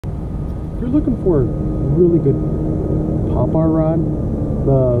you're looking for a really good popper rod,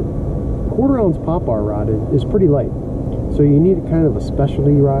 the 1/4 ounce popper rod is pretty light. So you need kind of a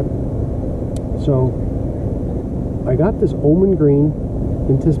specialty rod. So I got this Omen Green,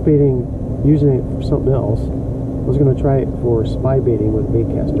 anticipating using it for something else. I was going to try it for spy baiting with a bait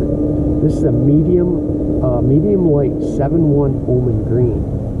caster. This is a medium light 7-1 Omen Green.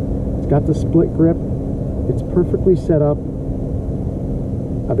 It's got the split grip. It's perfectly set up.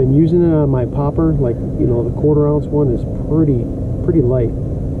 I've been using it on my popper, like, you know, the 1/4 ounce one is pretty light,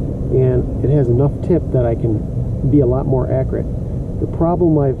 and it has enough tip that I can be a lot more accurate. The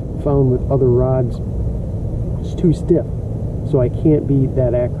problem I've found with other rods, it's too stiff, so I can't be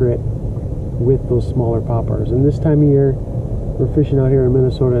that accurate with those smaller poppers. And this time of year, we're fishing out here in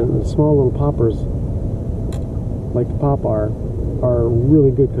Minnesota, and the small little poppers, like the popper, are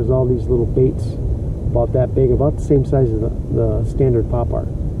really good because all these little baits, about that big, about the same size as the standard popper.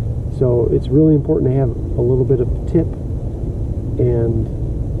 So it's really important to have a little bit of tip and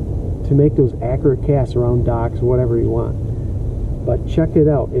to make those accurate casts around docks or whatever you want. But check it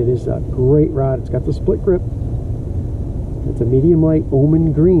out, it is a great rod. It's got the split grip. It's a medium light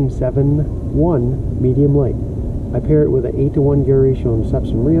Omen Green 7-1 medium light. I pair it with an 8-to-1 gear ratio on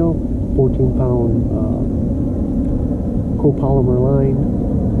Sepsim reel, 14-pound copolymer line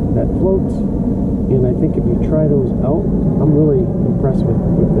that floats. And I think if you try those out, I'm really impressed with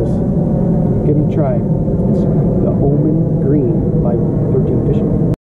this. Give them a try. It's the Omen Green by 13 Fishing.